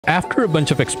After a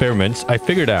bunch of experiments, I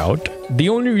figured out the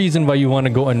only reason why you want to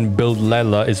go and build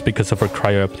Layla is because of her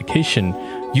cryo application.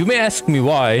 You may ask me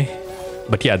why,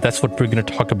 but yeah, that's what we're going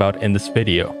to talk about in this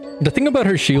video. The thing about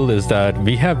her shield is that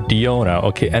we have Diona,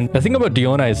 okay? And the thing about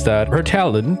Diona is that her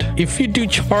talent, if you do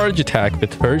charge attack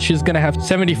with her, she's gonna have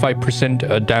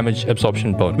 75% damage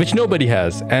absorption bonus, which nobody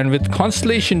has. And with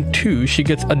Constellation 2, she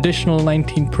gets additional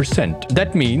 19%.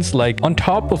 That means, like, on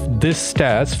top of this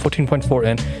stats, 14.4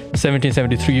 and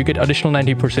 1773, you get additional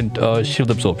 90% shield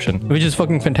absorption, which is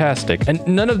fucking fantastic. And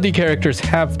none of the characters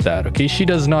have that, okay? She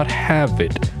does not have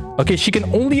it. Okay, she can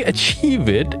only achieve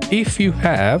it if you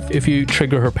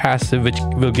trigger her passive, which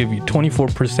will give you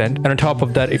 24%. And on top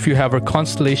of that, if you have her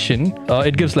constellation,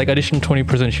 it gives like additional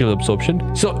 20% shield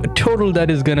absorption. So total,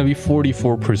 that is gonna be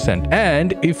 44%.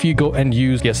 And if you go and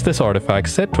use, yes, this artifact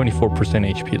set, 24%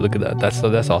 HP. Look at that.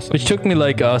 That's awesome. Which took me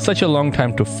like such a long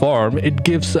time to farm. It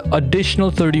gives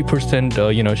additional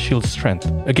 30%, shield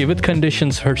strength. Okay, with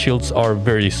conditions, her shields are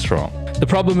very strong. The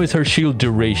problem is her shield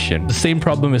duration. The same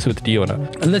problem is with Diona.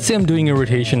 And let's say I'm doing a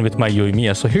rotation with my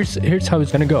Yoimiya. So here's how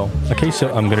it's gonna go. Okay,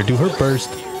 so I'm gonna do her burst,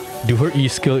 do her E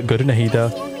skill, go to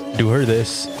Nahida, do her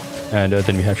this, and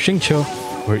then we have Xingqiu,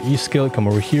 her E skill, come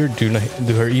over here, do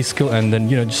her E skill, and then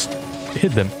just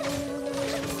hit them.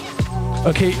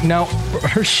 Okay, now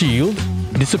her shield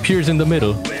disappears in the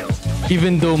middle.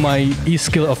 Even though my E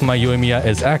skill of my Yoimiya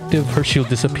is active, her shield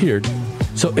disappeared.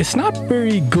 So it's not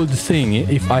very good thing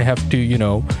if I have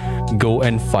to, go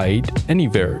and fight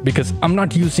anywhere, because I'm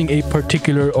not using a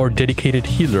particular or dedicated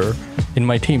healer in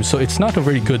my team. So it's not a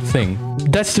very good thing.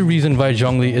 That's the reason why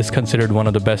Zhongli is considered one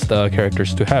of the best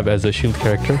characters to have as a shield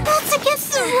character. That's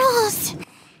against the rules.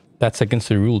 That's against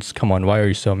the rules. Come on, why are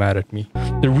you so mad at me?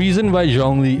 The reason why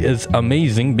Zhongli is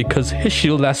amazing because his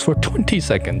shield lasts for 20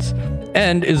 seconds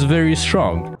and is very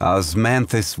strong.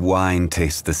 Osmanthus wine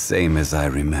tastes the same as I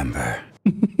remember.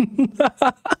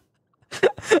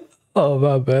 Oh,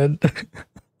 my bad.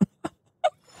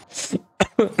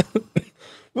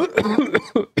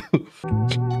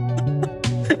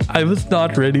 I was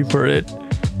not ready for it.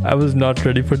 I was not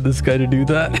ready for this guy to do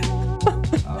that.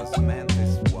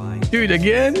 Do it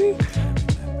again?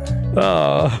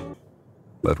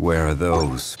 But where are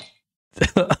those?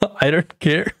 I don't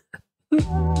care.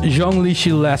 Zhongli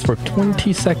shield lasts for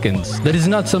 20 seconds. That is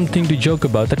not something to joke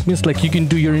about. That means like you can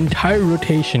do your entire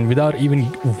rotation without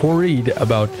even worried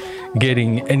about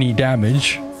getting any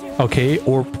damage, okay,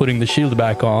 or putting the shield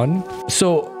back on.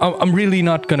 So I'm really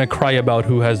not gonna cry about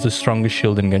who has the strongest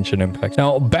shield in Genshin Impact.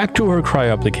 Now back to her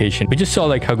cryo application. We just saw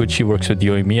like how good she works with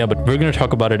Yoimiya, but we're gonna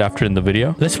talk about it after in the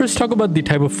video. Let's first talk about the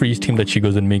type of freeze team that she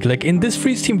goes and make. Like in this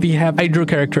freeze team, we have Hydro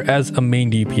character as a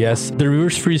main DPS. The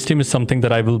reverse freeze team is something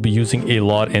that I will be using a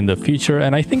lot in the future,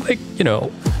 and I think like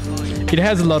it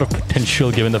has a lot of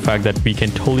potential given the fact that we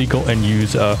can totally go and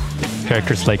use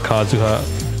characters like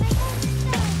Kazuha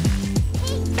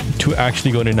to actually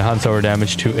go and enhance our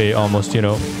damage to a almost,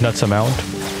 nuts amount.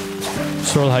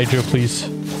 Swirl Hydro, please.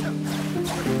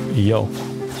 Yo.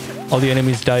 All the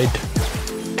enemies died.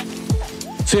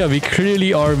 So yeah, we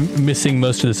clearly are missing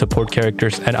most of the support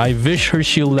characters, and I wish her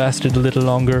shield lasted a little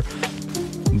longer.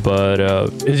 But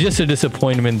it's just a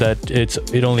disappointment that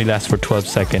it only lasts for 12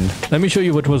 seconds. Let me show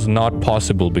you what was not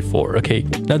possible before. Okay,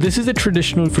 now this is a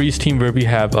traditional freeze team where we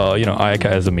have Ayaka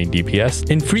as the main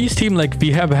DPS. In freeze team, like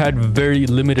we have had very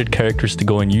limited characters to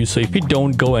go and use. So if we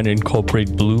don't go and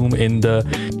incorporate Bloom in the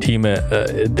team,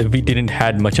 we didn't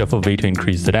had much of a way to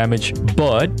increase the damage.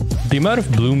 But the amount of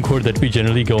Bloom core that we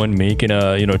generally go and make in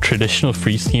a traditional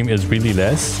freeze team is really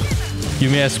less. You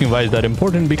may ask me why is that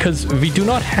important? Because we do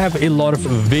not have a lot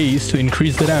of ways to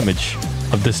increase the damage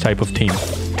of this type of team.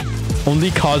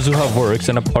 Only Kazuha works,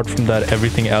 and apart from that,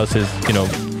 everything else is,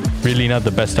 really not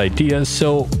the best idea.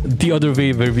 So the other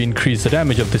way where we increase the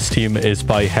damage of this team is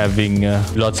by having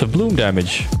lots of Bloom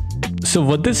damage. So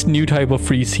what this new type of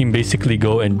freeze team basically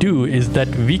go and do is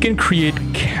that we can create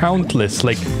countless,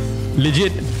 like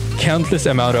legit countless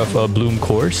amount of Bloom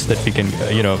cores that we can,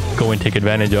 go and take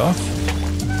advantage of.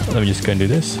 Let me just go and do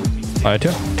this. Alright.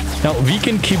 Now we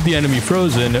can keep the enemy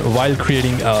frozen while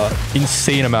creating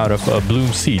insane amount of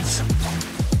Bloom seeds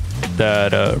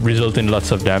that result in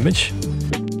lots of damage.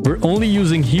 We're only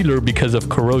using healer because of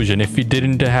corrosion. If we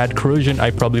didn't had corrosion,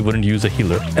 I probably wouldn't use a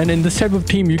healer. And in this type of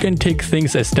team, you can take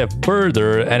things a step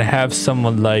further and have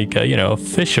someone like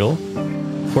Official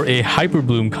or a hyper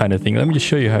bloom kind of thing. Let me just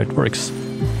show you how it works.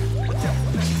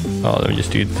 Let me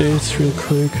just do this real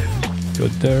quick. Go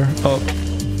there.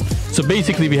 So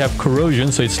basically we have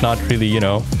corrosion, so it's not really,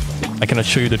 I cannot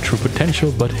show you the true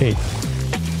potential, but hey,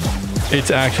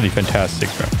 it's actually fantastic,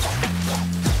 bro.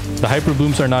 The hyper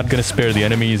blooms are not going to spare the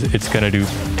enemies. It's going to do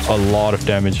a lot of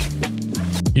damage.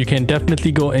 You can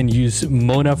definitely go and use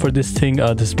Mona for this thing.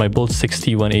 This is my build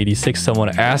 6186. Someone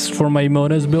asked for my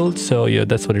Mona's build, so yeah,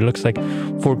 that's what it looks like.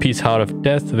 4-piece Heart of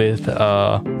Death with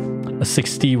a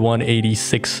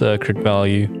 6186 crit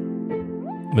value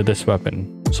with this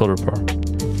weapon, solar power.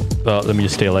 Let me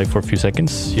just stay alive for a few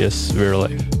seconds. Yes, we're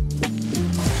alive.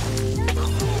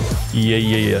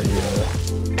 Yeah.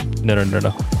 No.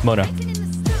 Mona.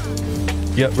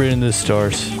 Yep, we're in the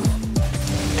stars.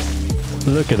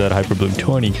 Look at that Hyper Bloom,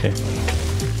 20k.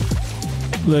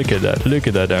 Look at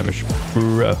that damage,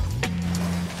 bro.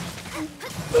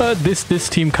 But this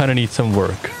team kind of needs some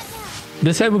work.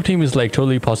 This type of team is like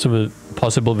totally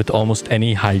possible with almost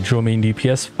any Hydro main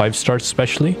DPS, 5 stars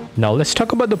especially. Now let's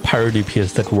talk about the Pyro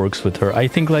DPS that works with her. I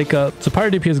think like so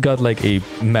Pyro DPS got like a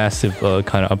massive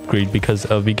kind of upgrade because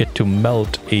we get to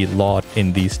melt a lot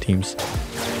in these teams.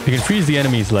 We can freeze the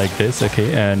enemies like this,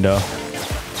 okay, and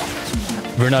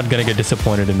we're not gonna get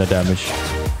disappointed in the damage.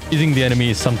 Freezing the enemy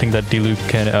is something that Diluc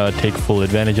can take full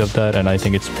advantage of that, and I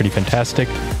think it's pretty fantastic.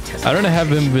 I don't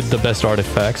have him with the best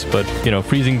artifacts, but you know,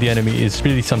 freezing the enemy is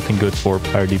really something good for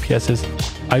Pyro DPSs.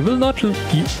 I will not,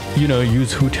 you know,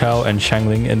 use Hu Tao and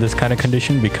Xiangling in this kind of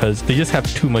condition because they just have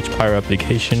too much pyro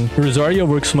application. Rosaria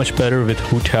works much better with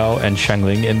Hu Tao and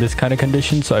Xiangling in this kind of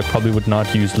condition, so I probably would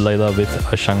not use Layla with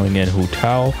Xiangling and Hu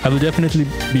Tao. I will definitely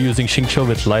be using Xingqiu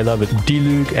with Layla with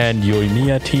Diluc and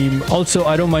Yoimiya team. Also,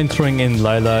 I don't mind throwing in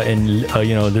Layla in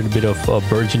you know, a little bit of a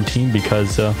Burgeon team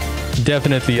because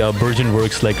definitely Burgeon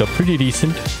works like a pretty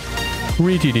decent,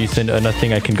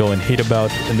 nothing I can go and hate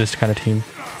about in this kind of team.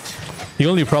 The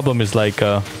only problem is like,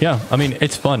 yeah, I mean,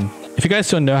 it's fun. If you guys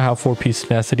don't know how 4-piece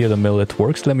Tenacity of the Millith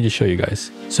works, let me just show you guys.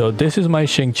 So this is my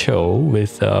Xingqiu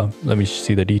with, let me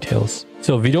see the details.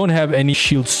 So we don't have any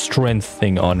shield strength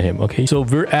thing on him, okay? So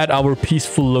we're at our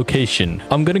peaceful location.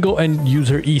 I'm gonna go and use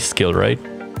her E skill, right?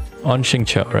 On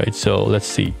Xingqiu, right? So let's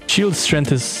see. Shield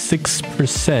strength is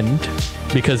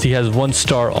 6% because he has 1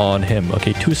 star on him,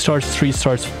 okay? 2 stars, 3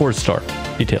 stars, 4 star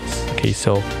details, okay?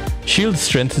 So shield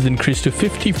strength is increased to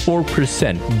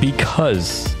 54%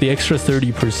 because the extra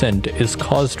 30% is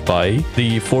caused by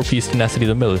the 4-piece Tenacity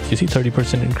of the Millith. You see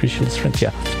 30% increased shield strength?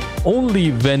 Yeah. Only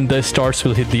when the stars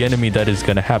will hit the enemy that is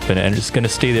going to happen, and it's going to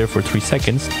stay there for 3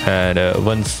 seconds. And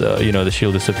once, you know, the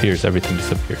shield disappears, everything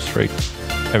disappears, right?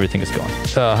 Everything is gone.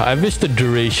 I wish the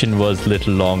duration was a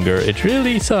little longer. It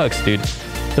really sucks, dude.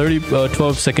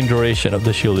 12-second duration of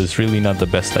the shield is really not the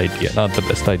best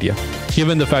idea.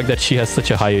 Given the fact that she has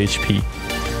such a high HP.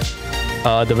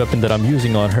 The weapon that I'm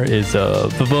using on her is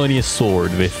Favonius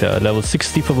Sword with level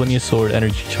 60 Favonius Sword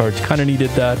energy charge. Kind of needed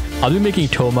that. I'll be making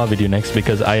Thoma video next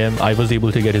because I was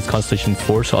able to get his Constellation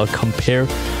 4, so I'll compare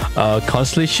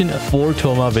Constellation 4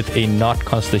 Thoma with a not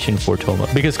Constellation 4 Thoma,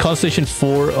 because Constellation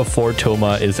 4 for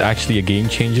Thoma is actually a game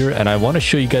changer, and I want to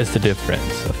show you guys the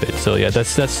difference of it. So yeah,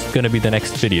 that's gonna be the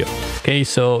next video. Okay,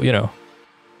 so you know,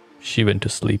 she went to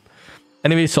sleep.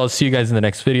 Anyway, so I'll see you guys in the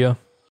next video.